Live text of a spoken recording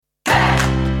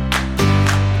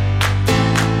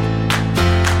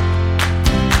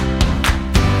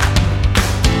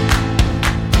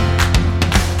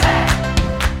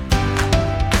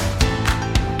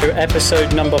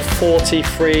episode number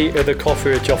 43 of the Coffee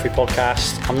with Joffrey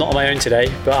podcast. I'm not on my own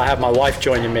today, but I have my wife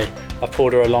joining me. I've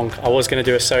pulled her along. I was going to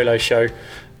do a solo show,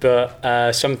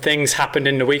 but some things happened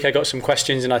in the week. I got some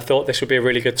questions and I thought this would be a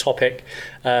really good topic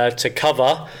to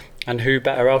cover. And who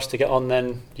better else to get on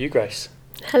than you, Grace?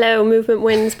 Hello, Movement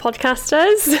Wins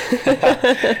podcasters.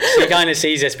 She kind of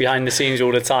sees us behind the scenes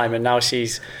all the time, and now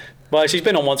she's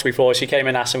been on once before. She came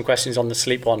and asked some questions on the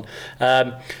sleep one.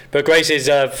 But Grace is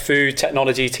a food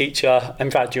technology teacher.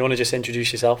 In fact, do you want to just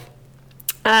introduce yourself?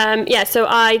 So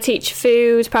I teach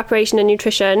food preparation and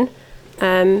nutrition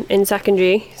in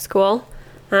secondary school,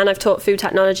 and I've taught food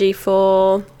technology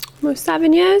for almost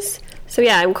 7 years. So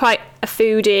yeah, I'm quite a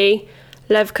foodie,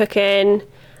 love cooking,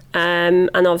 and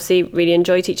obviously really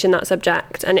enjoy teaching that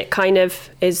subject. And it kind of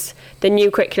is, the new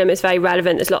curriculum is very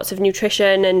relevant. There's lots of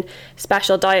nutrition and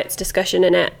special diets discussion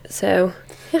in it. So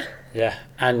yeah. Yeah,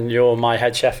 and you're my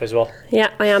head chef as well.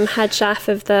 Yeah, I am head chef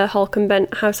of the Holcomb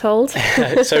Bent household.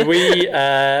 So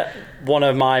one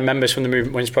of my members from the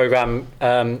Movement Wins programme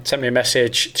sent me a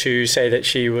message to say that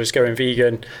she was going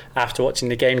vegan after watching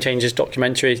the Game Changers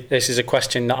documentary. This is a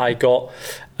question that I got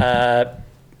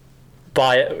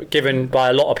given by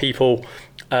a lot of people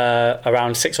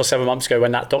around 6 or 7 months ago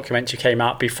when that documentary came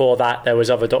out. Before that, there was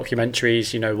other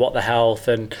documentaries, What the Health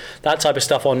and that type of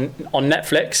stuff on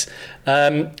Netflix.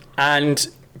 And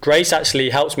Grace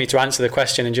actually helps me to answer the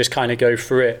question and just kind of go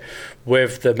through it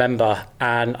with the member.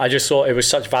 And I just thought it was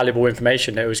such valuable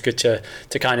information that it was good to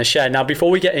kind of share. Now,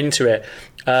 before we get into it,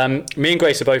 me and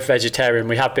Grace are both vegetarian.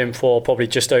 We have been for probably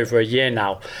just over a year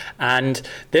now. And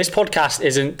this podcast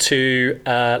isn't to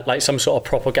like some sort of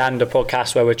propaganda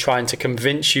podcast where we're trying to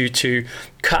convince you to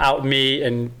cut out meat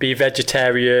and be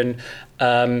vegetarian.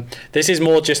 This is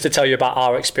more just to tell you about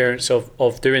our experience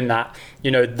of doing that.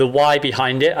 The why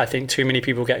behind it. I think too many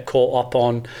people get caught up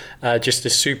on just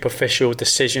the superficial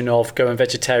decision of going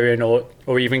vegetarian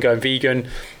or even going vegan.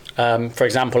 For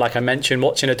example, like I mentioned,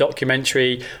 watching a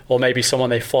documentary, or maybe someone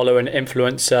they follow, an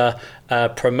influencer,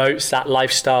 promotes that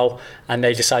lifestyle and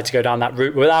they decide to go down that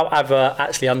route without ever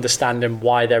actually understanding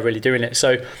why they're really doing it.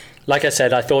 So like I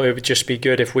said, I thought it would just be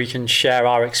good if we can share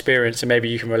our experience and maybe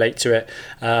you can relate to it.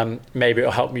 Maybe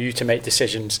it'll help you to make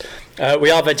decisions.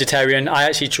 We are vegetarian. I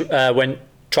actually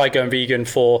tried going vegan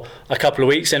for a couple of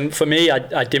weeks, and for me,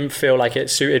 I didn't feel like it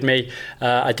suited me.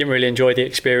 I didn't really enjoy the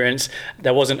experience.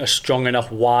 There wasn't a strong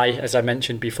enough why, as I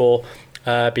mentioned before,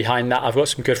 behind that. I've got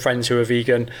some good friends who are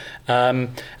vegan,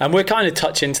 and we're kind of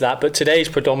touch into that, but today's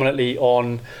predominantly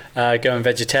on going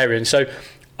vegetarian. So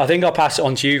I think I'll pass it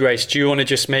on to you, Grace. Do you want to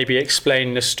just maybe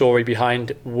explain the story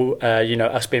behind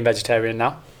us being vegetarian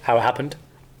now, how it happened?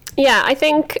 Yeah, I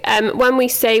think when we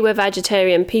say we're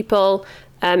vegetarian, people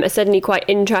are suddenly quite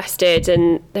interested,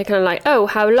 and they're kind of like, oh,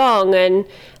 how long? And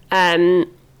how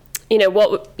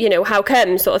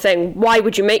come, sort of thing. Why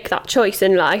would you make that choice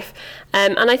in life?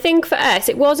 And I think for us,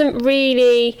 it wasn't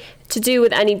really to do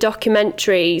with any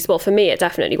documentaries. Well, for me, it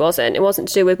definitely wasn't. It wasn't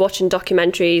to do with watching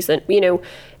documentaries. And,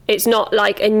 it's not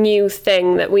like a new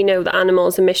thing that we know that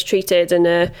animals are mistreated and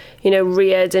are,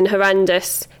 reared in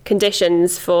horrendous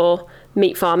conditions for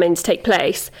meat farming to take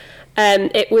place.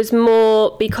 It was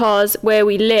more because where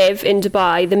we live in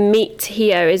Dubai, the meat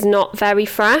here is not very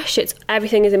fresh.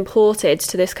 Everything is imported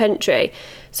to this country.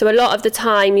 So a lot of the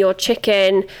time your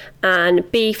chicken and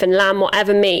beef and lamb,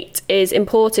 whatever meat, is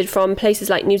imported from places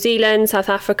like New Zealand, South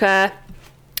Africa,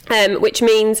 which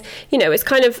means,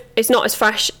 it's not as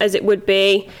fresh as it would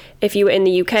be if you were in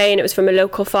the UK and it was from a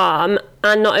local farm.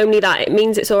 And not only that, it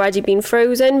means it's already been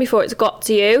frozen before it's got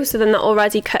to you. So then that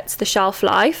already cuts the shelf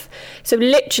life. So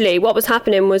literally what was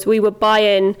happening was we were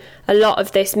buying a lot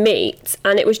of this meat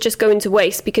and it was just going to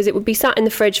waste because it would be sat in the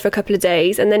fridge for a couple of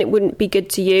days and then it wouldn't be good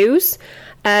to use.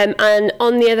 And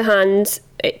on the other hand,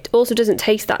 it also doesn't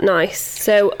taste that nice.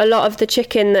 So a lot of the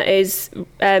chicken that is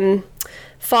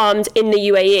farmed in the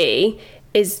UAE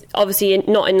is obviously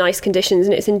not in nice conditions,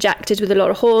 and it's injected with a lot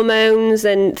of hormones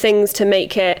and things to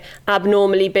make it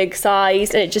abnormally big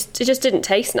sized, and it just didn't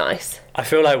taste nice. I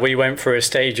feel like we went through a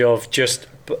stage of just,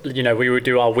 we would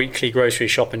do our weekly grocery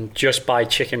shop and just buy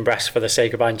chicken breast for the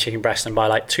sake of buying chicken breast and buy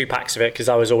like 2 packs of it, because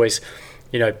I was always,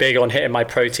 big on hitting my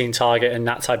protein target and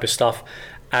that type of stuff.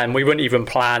 And we wouldn't even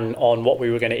plan on what we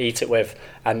were going to eat it with.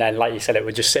 And then, like you said, it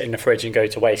would just sit in the fridge and go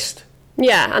to waste.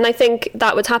 Yeah, and I think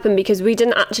that would happen because we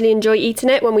didn't actually enjoy eating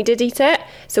it when we did eat it.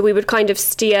 So we would kind of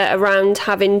steer around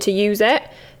having to use it.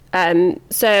 That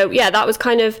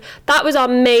was our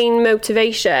main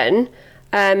motivation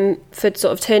for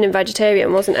sort of turning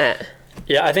vegetarian, wasn't it?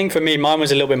 Yeah, I think for me, mine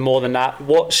was a little bit more than that.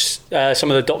 Watched some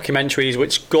of the documentaries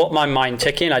which got my mind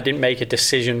ticking. I didn't make a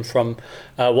decision from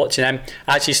watching them.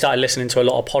 I actually started listening to a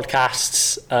lot of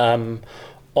podcasts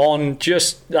on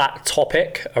just that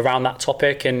topic, around that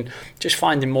topic, and just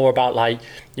finding more about, like,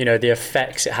 you know, the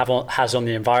effects it has on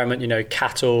the environment, you know,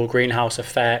 cattle, greenhouse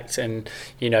effect, and,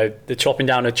 you know, the chopping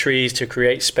down of trees to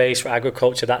create space for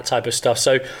agriculture, that type of stuff.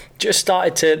 So just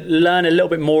started to learn a little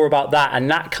bit more about that,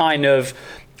 and that kind of,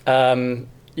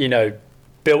 you know,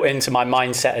 built into my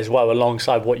mindset as well,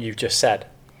 alongside what you've just said.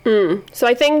 So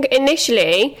I think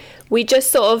initially we just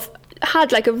sort of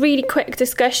had like a really quick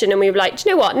discussion, and we were like, do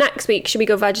you know what, next week should we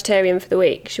go vegetarian for the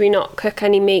week? Should we not cook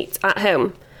any meat at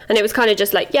home? And it was kind of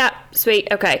just like, yeah, sweet,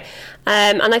 okay.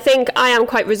 And I think I am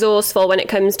quite resourceful when it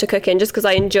comes to cooking, just because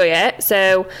I enjoy it.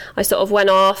 So I sort of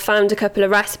went off, found a couple of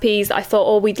recipes that I thought,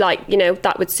 oh, we'd like, you know,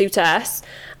 that would suit us.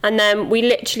 And then we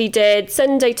literally did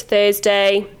Sunday to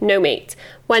Thursday, no meat.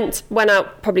 Went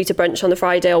out probably to brunch on the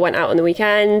Friday, or went out on the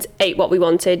weekend, ate what we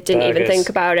wanted, didn't even think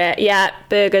about it. Yeah,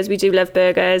 burgers, we do love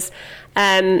burgers.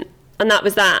 And that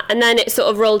was that. And then it sort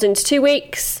of rolled into 2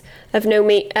 weeks of no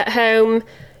meat at home,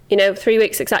 you know, 3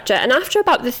 weeks, etc. And after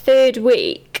about the third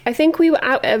week, I think we were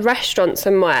out at a restaurant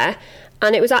somewhere,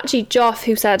 and it was actually Joff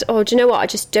who said, oh, do you know what, I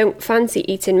just don't fancy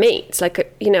eating meat.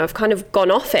 Like, you know, I've kind of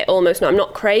gone off it almost now. I'm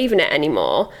not craving it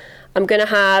anymore. I'm going to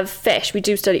have fish. We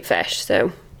do still eat fish,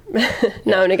 so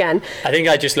now and again. I think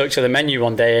I just looked at the menu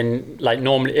one day, and like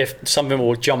normally if something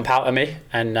will jump out at me,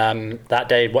 and that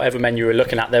day, whatever menu we were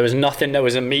looking at, there was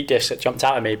a meat dish that jumped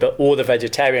out at me, but all the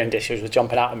vegetarian dishes were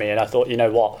jumping out at me, and I thought, you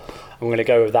know what, I'm going to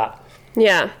go with that.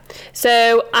 Yeah.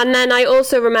 So, and then I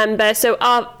also remember,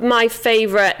 my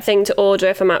favourite thing to order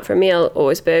if I'm out for a meal,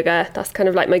 always burger. That's kind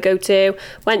of like my go-to.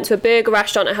 Went to a burger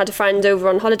restaurant. I had a friend over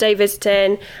on holiday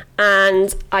visiting,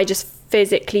 and I just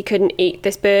physically couldn't eat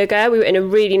this burger. We were in a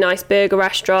really nice burger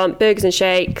restaurant, burgers and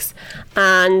shakes,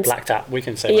 and Black Tap, we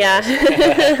can say. Yeah.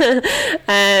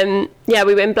 Yeah,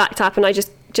 we were in Black Tap, and I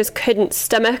just couldn't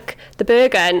stomach the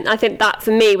burger, and I think that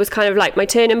for me was kind of like my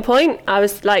turning point. I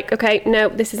was like, okay, no,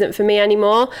 this isn't for me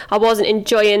anymore. I wasn't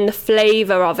enjoying the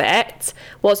flavour of it,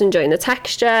 wasn't enjoying the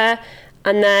texture,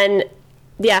 and then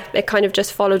yeah, it kind of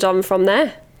just followed on from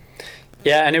there.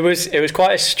 Yeah, and it was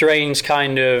quite a strange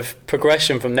kind of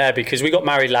progression from there, because we got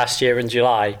married last year in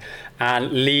July,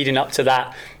 and leading up to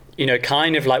that, you know,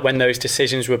 kind of like when those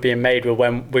decisions were being made were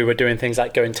when we were doing things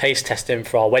like going taste testing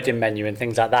for our wedding menu and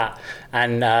things like that.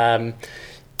 And,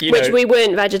 which we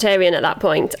weren't vegetarian at that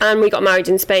point. And we got married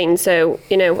in Spain. So,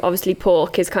 you know, obviously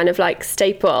pork is kind of like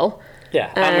staple.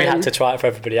 Yeah, and we had to try it for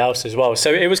everybody else as well.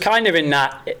 So it was kind of in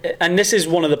that, and this is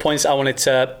one of the points I wanted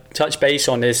to touch base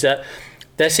on, is that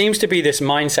there seems to be this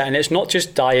mindset, and it's not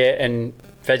just diet and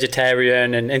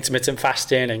vegetarian and intermittent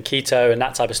fasting and keto and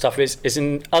that type of stuff, is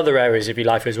in other areas of your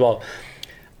life as well.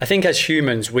 I think as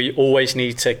humans, we always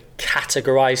need to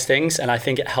categorize things, and I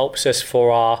think it helps us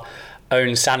for our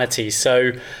own sanity.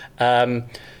 So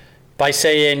by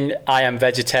saying I am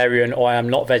vegetarian or I am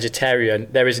not vegetarian,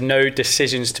 there is no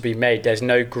decisions to be made. There's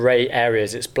no gray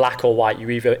areas. It's black or white. You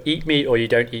either eat meat or you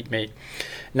don't eat meat.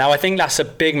 Now, I think that's a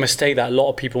big mistake that a lot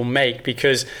of people make,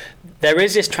 because there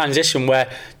is this transition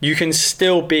where you can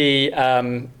still be,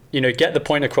 get the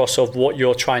point across of what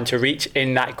you're trying to reach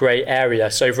in that grey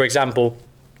area. So, for example,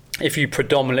 if you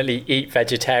predominantly eat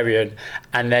vegetarian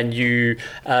and then you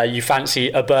fancy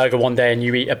a burger one day and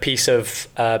you eat a piece of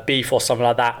beef or something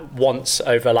like that once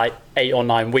over like 8 or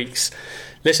 9 weeks,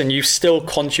 listen, you've still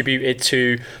contributed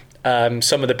to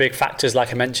some of the big factors,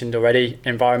 like I mentioned already.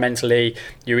 Environmentally,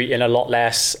 you're eating a lot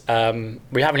less.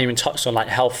 We haven't even touched on like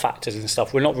health factors and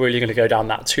stuff. We're not really going to go down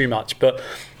that too much, but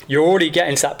you're already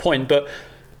getting to that point. But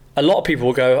a lot of people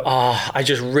will go, I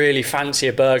just really fancy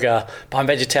a burger, but I'm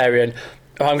vegetarian.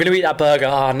 I'm going to eat that burger.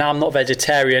 Now I'm not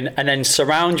vegetarian. And then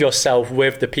surround yourself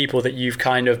with the people that you've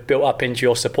kind of built up into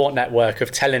your support network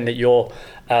of telling that you're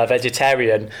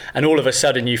vegetarian. And all of a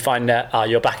sudden you find that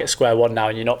you're back at square one now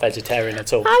and you're not vegetarian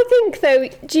at all. I think, though,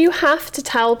 do you have to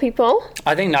tell people?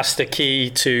 I think that's the key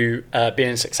to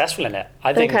being successful in it.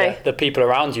 I think that the people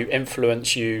around you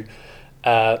influence you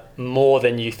more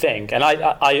than you think. And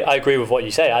I agree with what you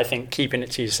say. I think keeping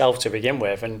it to yourself to begin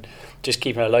with and just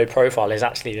keeping a low profile is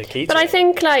actually the key. But I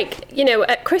think, like, you know,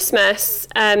 at Christmas,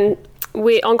 on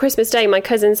Christmas Day, my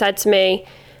cousin said to me,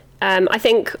 I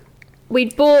think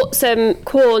we'd bought some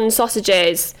corn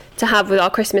sausages to have with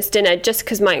our Christmas dinner, just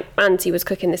because my auntie was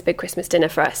cooking this big Christmas dinner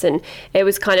for us, and it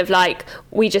was kind of like,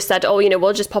 we just said,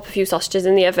 we'll just pop a few sausages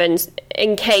in the oven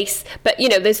in case, but you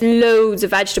know, there's loads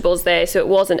of vegetables there, so it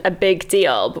wasn't a big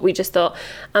deal. But we just thought,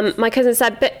 my cousin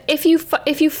said, but if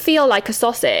you feel like a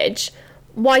sausage,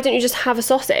 why don't you just have a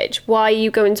sausage? Why are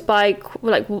you going to buy,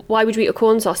 like, why would you eat a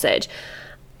corn sausage?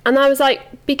 And I was like,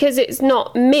 because it's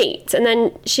not meat. And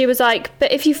then she was like,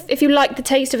 but if you like the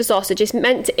taste of a sausage, it's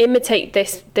meant to imitate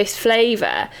this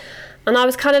flavour. And I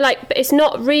was kind of like, but it's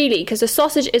not really, because a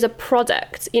sausage is a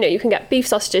product. You know, you can get beef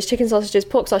sausages, chicken sausages,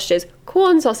 pork sausages,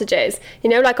 corn sausages. You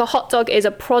know, like a hot dog is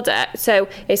a product. So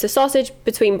it's a sausage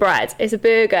between bread. It's a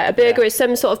burger. A burger is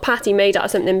some sort of patty made out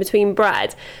of something between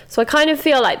bread. So I kind of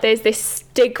feel like there's this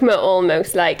stigma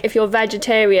almost, like if you're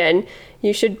vegetarian,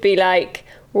 you should be like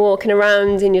walking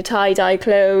around in your tie-dye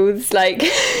clothes. Like,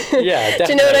 yeah, definitely.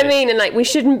 Do you know what I mean? And like, we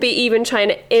shouldn't be even trying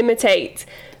to imitate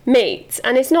meat.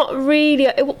 And it's not really,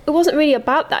 it wasn't really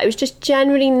about that. It was just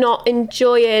generally not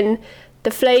enjoying the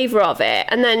flavour of it.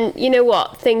 And then, you know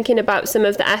what, thinking about some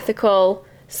of the ethical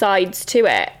sides to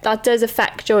it, that does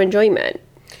affect your enjoyment.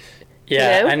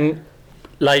 Yeah, you know? And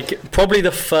like probably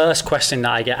the first question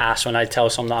that I get asked when I tell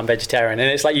someone that I'm vegetarian,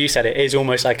 and it's like you said, it is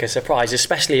almost like a surprise,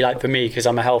 especially like for me, because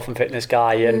I'm a health and fitness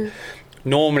guy. And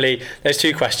normally there's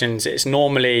two questions. It's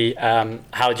normally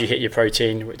how do you hit your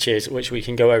protein, which we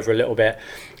can go over a little bit.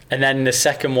 And then the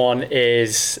second one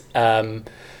is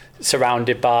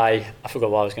surrounded by, I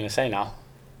forgot what I was going to say now.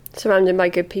 Surrounded by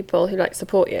good people who like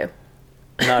support you.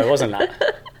 No, it wasn't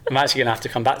that. I'm actually going to have to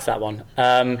come back to that one.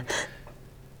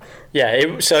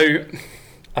 So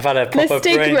I've had a proper the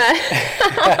stigma.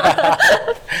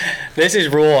 This is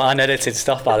raw, unedited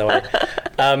stuff, by the way.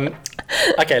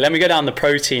 Okay, let me go down the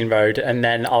protein road and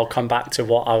then I'll come back to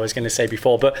what I was going to say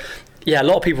before. But yeah, a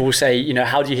lot of people will say, you know,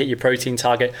 how do you hit your protein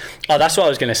target? Oh, that's what I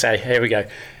was going to say. Here we go.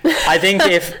 I think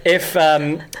if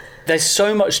there's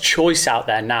so much choice out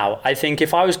there now, I think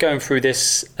if I was going through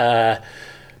this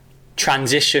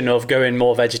transition of going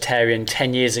more vegetarian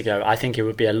 10 years ago, I think it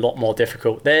would be a lot more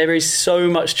difficult. There is so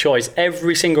much choice.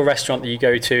 Every single restaurant that you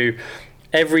go to,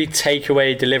 every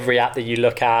takeaway delivery app that you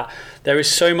look at, there is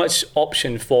so much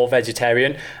option for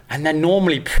vegetarian, and they're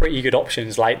normally pretty good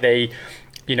options. Like they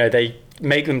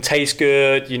make them taste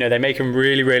good, you know, they make them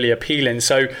really, really appealing.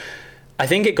 So I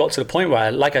think it got to the point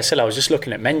where, like I said, I was just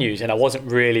looking at menus and I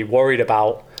wasn't really worried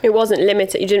about... It wasn't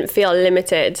limited. You didn't feel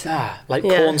limited.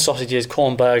 Corn sausages,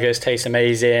 corn burgers taste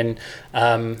amazing.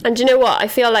 And do you know what? I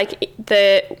feel like in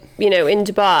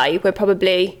Dubai, we're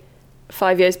probably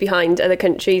 5 years behind other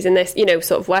countries in this, you know,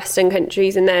 sort of Western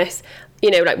countries in this. You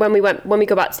know, like when we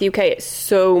go back to the UK, it's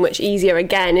so much easier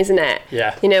again, isn't it?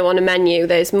 Yeah. You know, on a menu,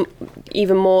 there's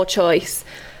even more choice.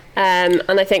 And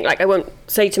I think, like, I won't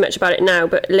say too much about it now,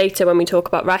 but later when we talk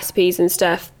about recipes and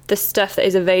stuff, the stuff that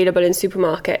is available in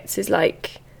supermarkets is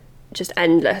like just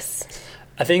endless.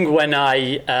 I think when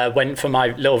I went for my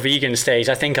little vegan stage,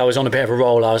 I think I was on a bit of a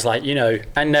roll. I was like, you know,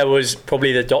 and there was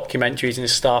probably the documentaries and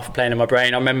stuff playing in my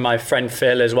brain. I remember my friend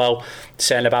Phil as well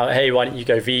saying about, hey, why don't you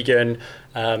go vegan?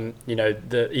 You know,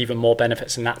 the even more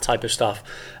benefits and that type of stuff.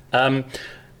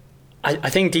 I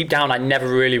think deep down I never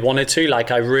really wanted to. Like,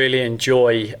 I really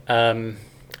enjoy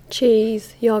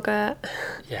cheese, yogurt,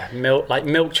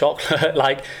 milk chocolate,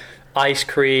 like ice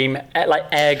cream, like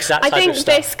eggs, that type of stuff. I think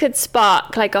this could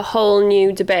spark like a whole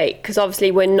new debate, because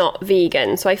obviously we're not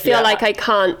vegan, so I feel like I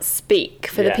can't speak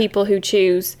for the people who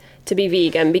choose to be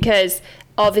vegan, because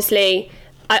obviously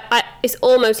I it's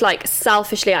almost like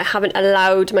selfishly I haven't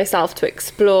allowed myself to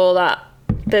explore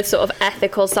the sort of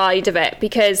ethical side of it,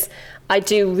 because I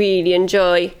do really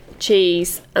enjoy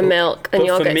cheese and milk and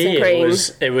yogurts and cream.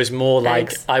 For me, it was more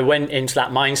like I went into that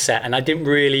mindset and I didn't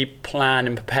really plan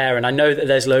and prepare. And I know that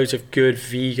there's loads of good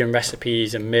vegan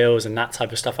recipes and meals and that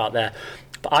type of stuff out there.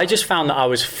 But I just found that I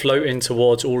was floating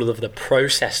towards all of the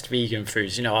processed vegan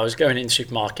foods. You know, I was going into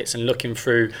supermarkets and looking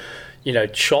through, you know,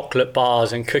 chocolate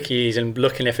bars and cookies and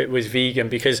looking if it was vegan,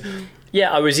 because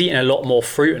I was eating a lot more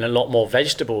fruit and a lot more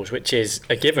vegetables, which is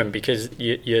a given because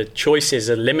your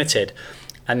choices are limited.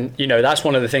 And, you know, that's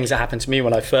one of the things that happened to me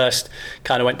when I first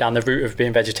kind of went down the route of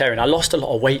being vegetarian. I lost a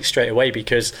lot of weight straight away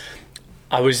because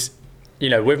I was, you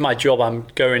know, with my job, I'm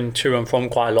going to and from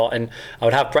quite a lot, and I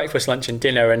would have breakfast, lunch and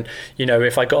dinner. And, you know,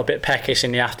 if I got a bit peckish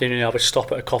in the afternoon, I would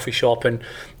stop at a coffee shop. And,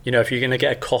 you know, if you're going to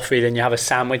get a coffee, then you have a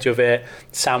sandwich of it.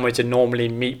 Sandwich are normally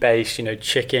meat-based, you know,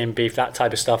 chicken, beef, that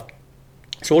type of stuff.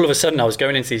 So all of a sudden I was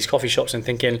going into these coffee shops and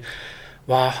thinking,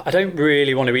 wow, I don't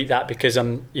really want to eat that because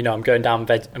I'm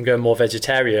going more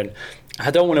vegetarian.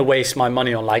 I don't want to waste my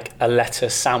money on like a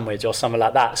lettuce sandwich or something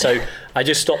like that. So I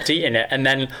just stopped eating it. And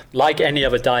then, like any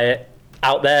other diet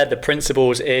out there, the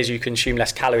principles is you consume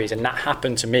less calories, and that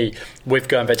happened to me with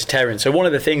going vegetarian. So one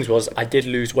of the things was I did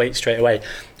lose weight straight away.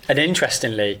 And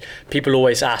interestingly, people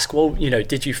always ask, well, you know,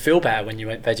 did you feel better when you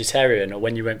went vegetarian or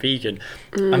when you went vegan?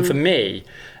 And for me,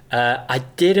 I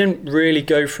didn't really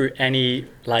go through any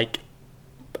like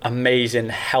amazing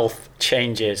health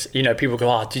changes. You know, people go,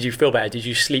 oh, did you feel better? Did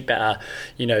you sleep better?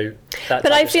 You know, that.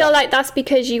 But I feel like that's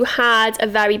because you had a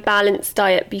very balanced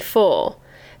diet before.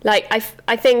 Like,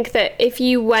 I think that if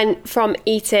you went from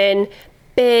eating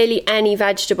barely any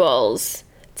vegetables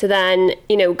to then,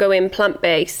 you know, going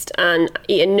plant-based and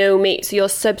eating no meat, so you're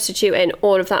substituting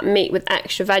all of that meat with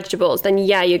extra vegetables, then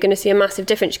yeah, you're going to see a massive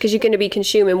difference, because you're going to be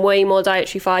consuming way more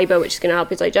dietary fibre, which is going to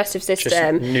help your digestive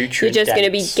system. You're just going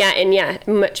to be getting,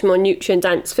 much more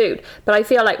nutrient-dense food. But I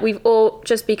feel like we've all,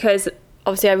 just because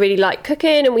obviously I really like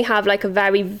cooking and we have like a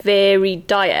very varied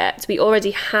diet, we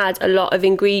already had a lot of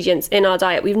ingredients in our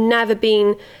diet. We've never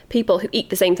been people who eat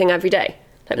the same thing every day.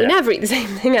 Like, we never eat the same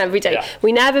thing every day. Yeah.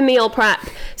 We never meal prep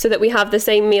so that we have the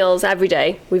same meals every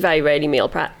day. We very rarely meal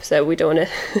prep, so we don't want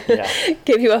to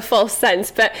give you a false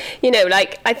sense. But, you know,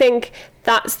 like, I think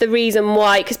that's the reason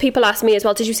why, because people ask me as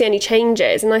well, did you see any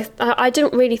changes? And I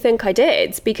don't really think I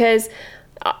did, because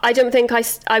I don't think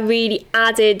I really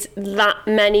added that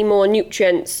many more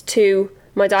nutrients to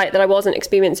my diet that I wasn't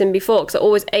experiencing before, because I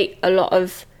always ate a lot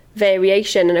of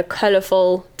variation and a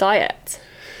colourful diet.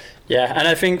 Yeah, and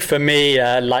I think for me,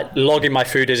 like, logging my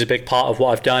food is a big part of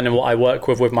what I've done and what I work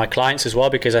with my clients as well,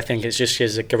 because I think it just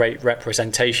gives a great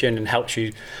representation and helps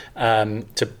you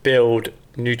to build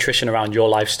nutrition around your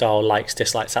lifestyle, likes,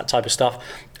 dislikes, that type of stuff.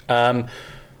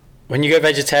 When you go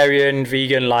vegetarian,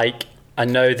 vegan, like, I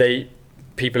know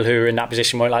people who are in that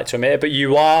position won't like to admit it, but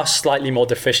you are slightly more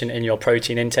deficient in your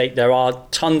protein intake. There are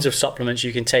tons of supplements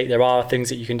you can take. There are things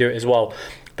that you can do it as well.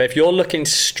 But if you're looking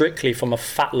strictly from a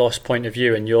fat loss point of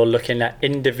view and you're looking at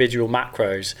individual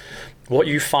macros, what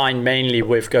you find mainly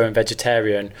with going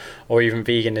vegetarian or even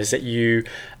vegan is that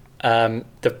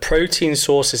the protein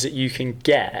sources that you can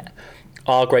get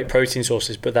are great protein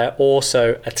sources, but they're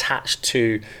also attached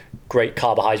to great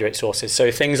carbohydrate sources.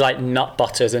 So things like nut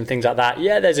butters and things like that,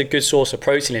 yeah, there's a good source of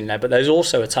protein in there, but there's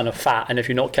also a ton of fat, and if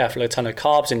you're not careful, a ton of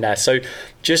carbs in there. So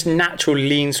just natural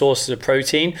lean sources of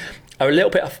protein are a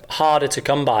little bit harder to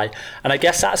come by. And I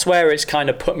guess that's where it's kind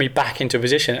of put me back into a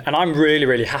position, and I'm really,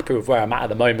 really happy with where I'm at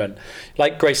the moment.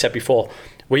 Like Grace said before,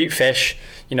 we eat fish,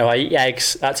 you know, I eat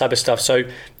eggs, that type of stuff. So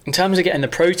in terms of getting the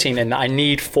protein in that I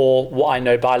need for what I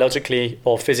know biologically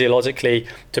or physiologically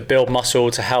to build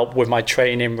muscle, to help with my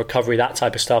training, recovery, that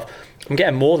type of stuff, I'm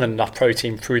getting more than enough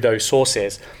protein through those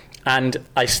sources. And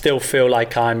I still feel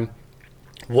like I'm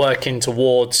working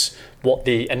towards what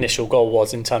the initial goal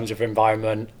was in terms of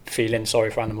environment, feeling sorry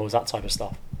for animals, that type of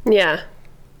stuff. Yeah.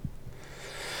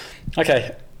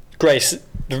 Okay, Grace,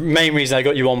 the main reason I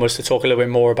got you on was to talk a little bit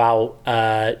more about,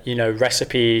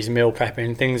 recipes, meal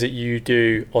prepping, things that you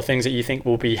do or things that you think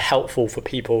will be helpful for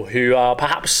people who are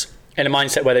perhaps in a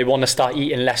mindset where they want to start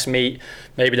eating less meat.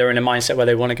 Maybe they're in a mindset where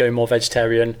they want to go more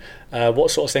vegetarian. What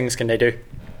sort of things can they do?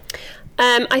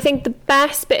 I think the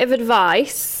best bit of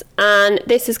advice, and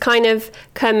this has kind of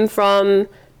come from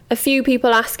a few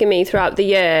people asking me throughout the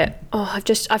year,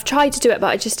 I've tried to do it,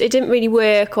 but it didn't really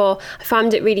work, or I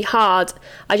found it really hard.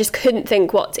 I just couldn't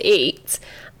think what to eat.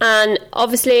 And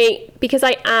obviously, because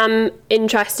I am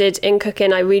interested in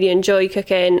cooking, I really enjoy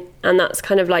cooking, and that's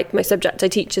kind of like my subject I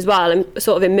teach as well. I'm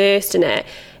sort of immersed in it.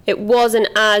 I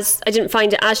didn't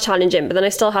find it as challenging, but then I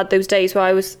still had those days where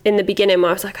I was in the beginning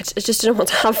where I was like, I just didn't want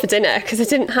to have for dinner, because I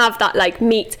didn't have that like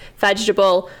meat,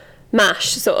 vegetable, mash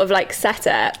sort of like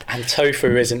setup. And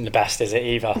tofu isn't the best, is it,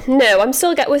 either? No, we're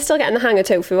still getting the hang of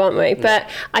tofu, aren't we? Yeah. But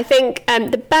I think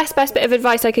the best bit of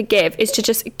advice I could give is to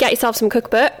just get yourself some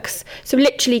cookbooks. So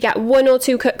literally get 1 or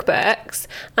 2 cookbooks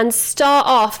and start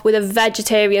off with a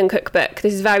vegetarian cookbook.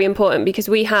 This is very important, because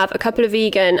we have a couple of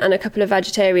vegan and a couple of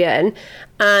vegetarian,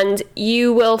 and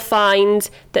you will find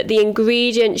that the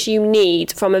ingredients you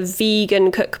need from a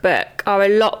vegan cookbook are a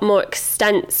lot more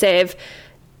extensive,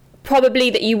 probably,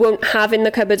 that you won't have in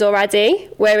the cupboard already.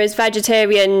 Whereas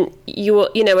vegetarian, it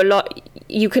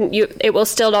will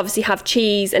still obviously have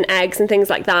cheese and eggs and things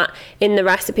like that in the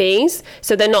recipes.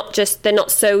 So they're not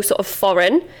so sort of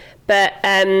foreign. But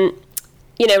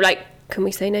like, can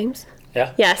we say names?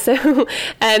 Yeah. Yeah. So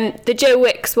the Joe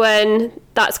Wicks one,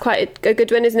 that's quite a good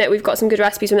one, isn't it? We've got some good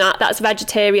recipes from that. That's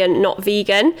vegetarian, not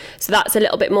vegan. So that's a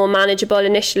little bit more manageable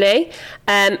initially.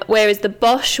 Whereas the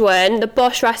Bosch one, the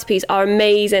Bosch recipes are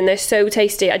amazing. They're so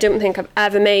tasty. I don't think I've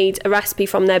ever made a recipe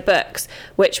from their books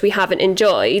which we haven't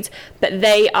enjoyed, but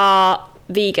they are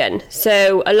vegan.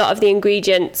 So a lot of the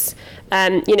ingredients are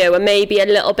maybe a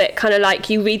little bit kind of like,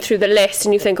 you read through the list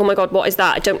and you think, oh my God, what is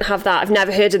that? I don't have that. I've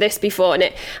never heard of this before.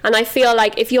 And I feel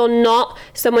like if you're not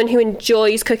someone who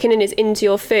enjoys cooking and is into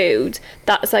your food,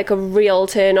 that's like a real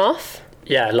turn off.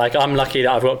 Yeah, like I'm lucky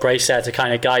that I've got Grace there to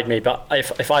kind of guide me. But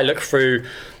if I look through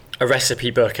a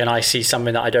recipe book and I see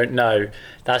something that I don't know,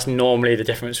 that's normally the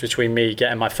difference between me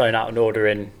getting my phone out and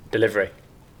ordering delivery.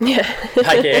 Yeah.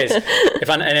 Like it is. If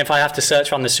I have to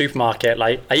search around the supermarket,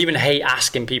 like I even hate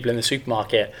asking people in the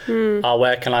supermarket,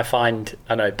 where can I find,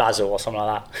 I don't know, basil or something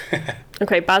like that.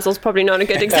 Okay, basil's probably not a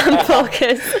good example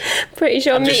because pretty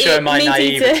sure I'm just showing my meat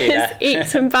naivety eaters there. eat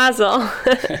some basil.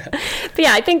 But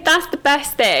yeah, I think that's the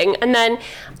best thing. And then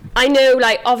I know,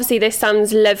 like, obviously this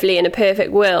sounds lovely in a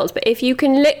perfect world, but if you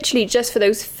can literally just for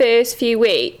those first few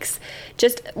weeks,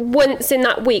 just once in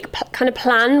that week, kind of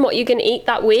plan what you're going to eat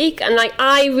that week. And like,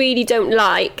 I really don't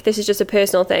like, this is just a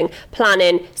personal thing,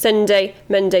 planning Sunday,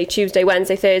 Monday, Tuesday,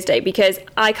 Wednesday, Thursday, because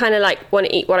I kind of like want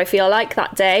to eat what I feel like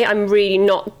that day. I'm really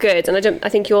not good. And I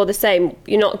think you're the same.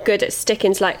 You're not good at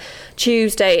sticking to like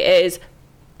Tuesday is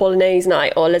bolognese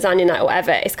night or lasagna night or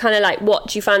whatever. It's kind of like, what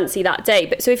do you fancy that day?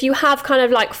 But so if you have kind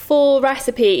of like 4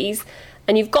 recipes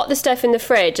and you've got the stuff in the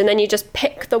fridge and then you just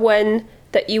pick the one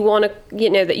that you want to,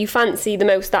 that you fancy the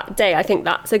most that day, I think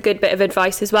that's a good bit of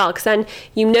advice as well, because then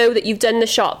you know that you've done the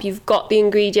shop, you've got the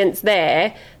ingredients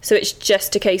there, so it's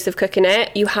just a case of cooking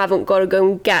it. You haven't got to go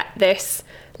and get this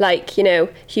like,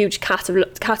 huge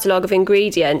catalogue of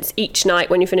ingredients each night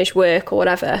when you finish work or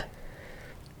whatever.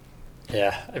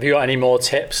 Yeah. Have you got any more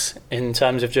tips in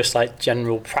terms of just like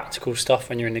general practical stuff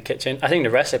when you're in the kitchen? I think the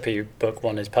recipe book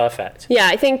one is perfect. Yeah,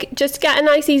 I think just get a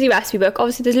nice easy recipe book.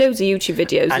 Obviously there's loads of YouTube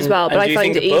videos as well, but I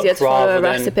find it easier to follow a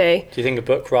recipe. Do you think a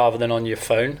book rather than on your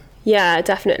phone? Yeah,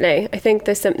 definitely. I think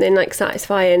there's something like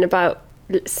satisfying about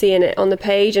seeing it on the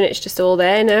page and it's just all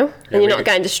there now, and you're not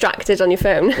getting distracted on your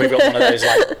phone. We've got one of those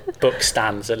like book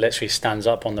stands that literally stands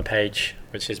up on the page,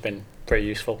 which has been pretty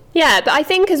useful. Yeah, but I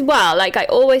think as well, like I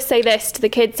always say this to the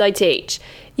kids I teach,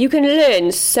 you can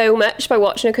learn so much by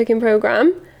watching a cooking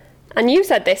programme. And you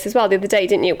said this as well the other day,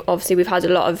 didn't you? Obviously we've had a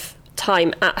lot of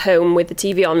time at home with the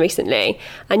TV on recently,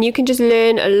 and you can just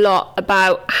learn a lot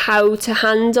about how to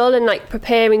handle and like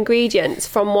prepare ingredients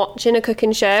from watching a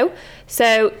cooking show.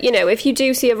 So if you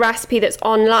do see a recipe that's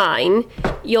online,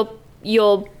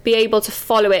 you'll be able to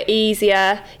follow it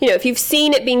easier. If you've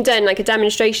seen it being done like a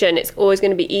demonstration, it's always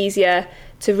going to be easier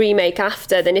to remake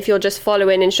after than if you're just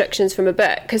following instructions from a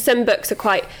book, because some books are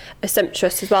quite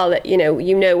sumptuous as well, that you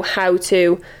know how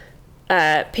to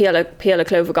peel a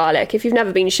clove of garlic. If you've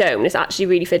never been shown, it's actually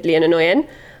really fiddly and annoying.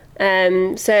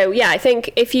 So yeah, I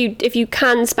think if you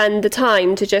can spend the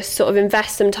time to just sort of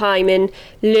invest some time in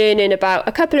learning about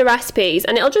a couple of recipes,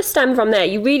 and it'll just stem from there.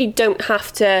 You really don't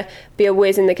have to be a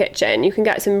whiz in the kitchen. You can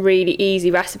get some really easy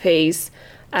recipes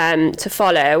to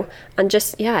follow, and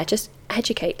just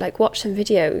educate, like watch some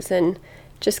videos, and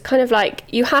just kind of like,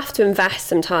 you have to invest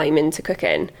some time into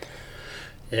cooking.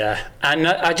 Yeah, and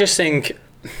I just think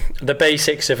the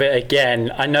basics of it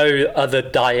again. I know other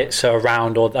diets are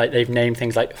around, or like they've named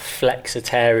things like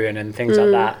flexitarian and things like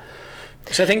that.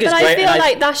 So I think it's great. But I feel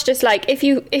like that's just like, if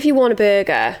you want a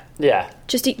burger,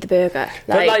 just eat the burger.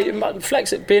 But like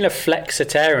being a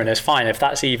flexitarian is fine if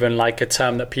that's even like a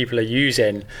term that people are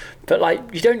using. But like,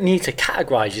 you don't need to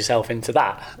categorize yourself into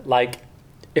that. Like,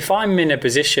 if I'm in a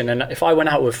position and if I went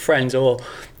out with friends, or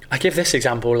I give this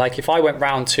example, like if I went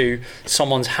round to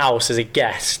someone's house as a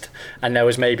guest and there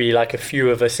was maybe like a few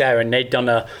of us there and they'd done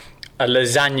a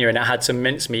lasagna and it had some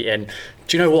mincemeat in,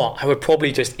 do you know what? I would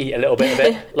probably just eat a little bit of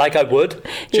it, like I would,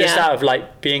 just out of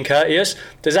like being courteous.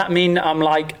 Does that mean I'm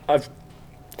like, I've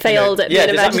failed at being a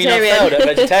vegetarian? Does that mean I've failed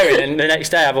at vegetarian and the next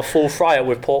day I have a full fryer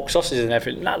with pork sausages and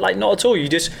everything? Not at all. You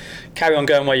just carry on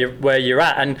going where you're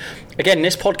at. And again,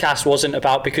 this podcast wasn't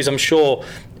about, because I'm sure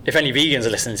if any vegans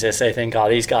are listening to this, they think,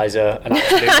 these guys are an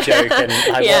absolute joke and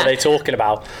what are they talking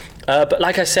about? But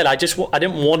like I said, I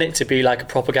didn't want it to be like a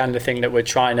propaganda thing that we're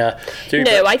trying to do.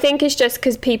 No, I think it's just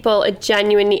because people are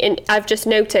genuinely, I've just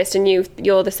noticed, and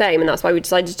you're the same, and that's why we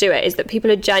decided to do it, is that people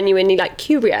are genuinely like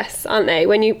curious, aren't they?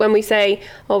 When we say,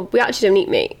 we actually don't eat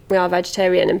meat, we are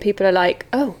vegetarian, and people are like,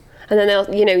 oh. And then they'll,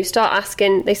 they start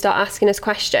asking us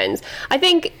questions. I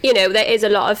think, there is a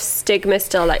lot of stigma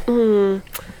still, like,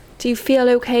 do you feel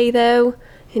okay though?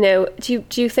 Do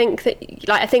you think that,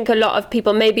 like, I think a lot of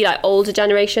people, maybe like older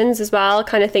generations as well,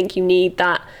 kind of think you need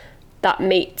that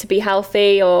meat to be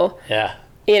healthy, or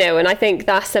and I think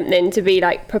that's something to be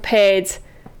like prepared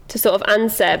to sort of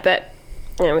answer, but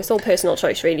it's all personal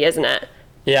choice really, isn't it?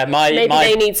 Yeah, maybe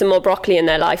they need some more broccoli in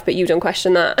their life, but you don't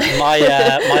question that.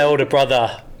 My older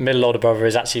brother, middle older brother,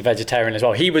 is actually vegetarian as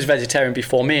well. He was vegetarian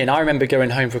before me, and I remember going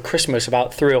home for Christmas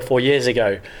about 3 or 4 years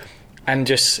ago and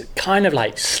just kind of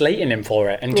like slating him for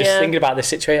it, and just thinking about the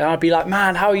situation. I'd be like,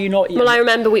 man, how are you not eating? Well, I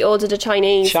remember we ordered a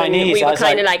Chinese and we were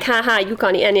kind of like, haha, you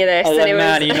can't eat any of this. I was like,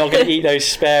 man, you're not going to eat those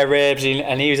spare ribs.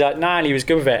 And he was like, nah, and he was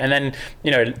good with it. And then,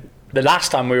 the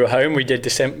last time we were home, we did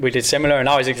similar, and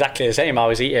I was exactly the same. I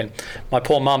was eating. My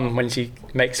poor mum, when she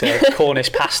makes a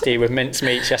Cornish pasty with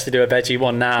mincemeat, she has to do a veggie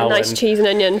one now. A nice cheese and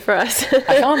onion for us.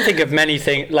 I can't think of many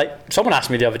things. Like, someone asked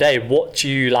me the other day, what do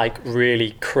you like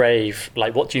really crave?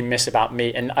 Like, what do you miss about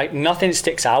meat? And nothing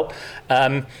sticks out.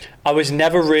 I was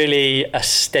never really a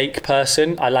steak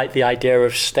person. I like the idea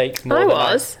of steak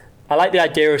more. I like the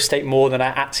idea of steak more than I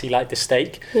actually like the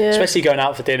steak, especially going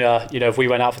out for dinner. You know, if we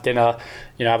went out for dinner,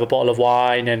 you know, have a bottle of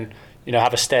wine and, you know,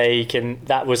 have a steak, and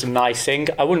that was a nice thing.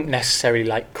 I wouldn't necessarily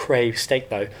like crave steak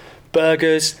though.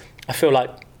 Burgers, I feel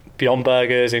like Beyond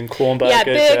Burgers and Quorn Burgers.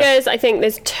 Yeah, burgers, I think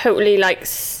there's totally like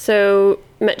so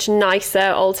much nicer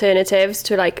alternatives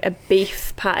to like a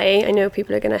beef patty. I know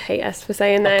people are going to hate us for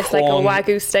saying this, like a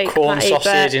Wagyu steak corn patty.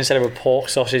 Sausage instead of a pork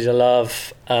sausage, I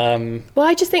love. Well,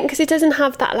 I just think because it doesn't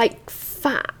have that like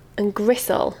fat and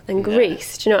gristle and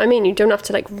grease. Do you know what I mean? You don't have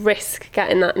to like risk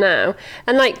getting that now.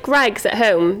 And like Greggs at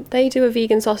home, they do a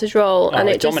vegan sausage roll, and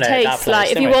it just tastes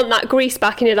like, if you want that grease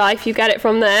back in your life, you get it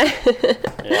from there.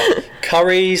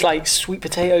 Curries, like sweet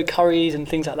potato curries and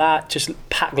things like that, just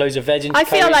pack loads of veg into I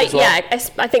feel like, well.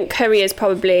 I think curry is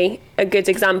probably a good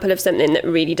example of something that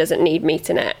really doesn't need meat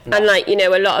in it. And like, you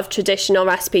know, a lot of traditional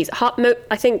recipes,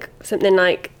 I think something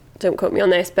like, don't quote me on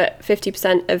this, but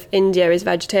 50% of India is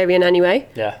vegetarian anyway.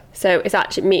 Yeah. So it's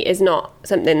actually, meat is not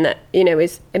something that, you know,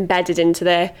 is embedded into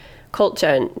their culture,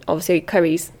 and obviously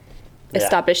curry's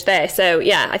established there. So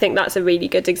yeah, I think that's a really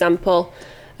good example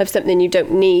of something you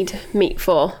don't need meat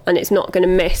for, and it's not going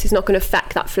to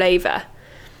affect that flavour.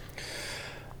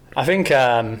 I think,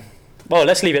 well,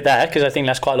 let's leave it there, because I think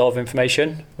that's quite a lot of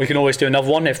information. We can always do another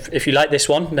one. If you like this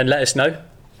one, then let us know.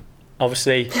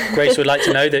 Obviously, Grace would like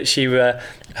to know that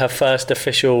her first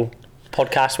official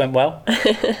podcast went well.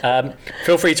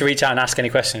 Feel free to reach out and ask any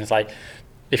questions. Like,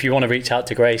 if you want to reach out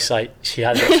to Grace, like, she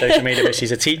has social media, but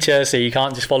she's a teacher, so you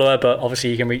can't just follow her. But obviously,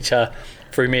 you can reach her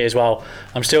through me as well.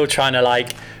 I'm still trying to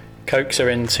like coax her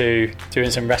into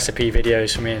doing some recipe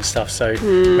videos for me and stuff. So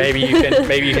maybe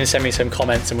you can send me some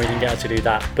comments and we can get her to do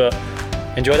that. But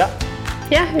enjoy that.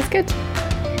 Yeah, it's good.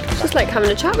 It's just like having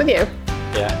a chat with you.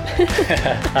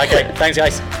 Yeah. Okay, thanks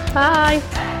guys.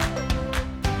 Bye.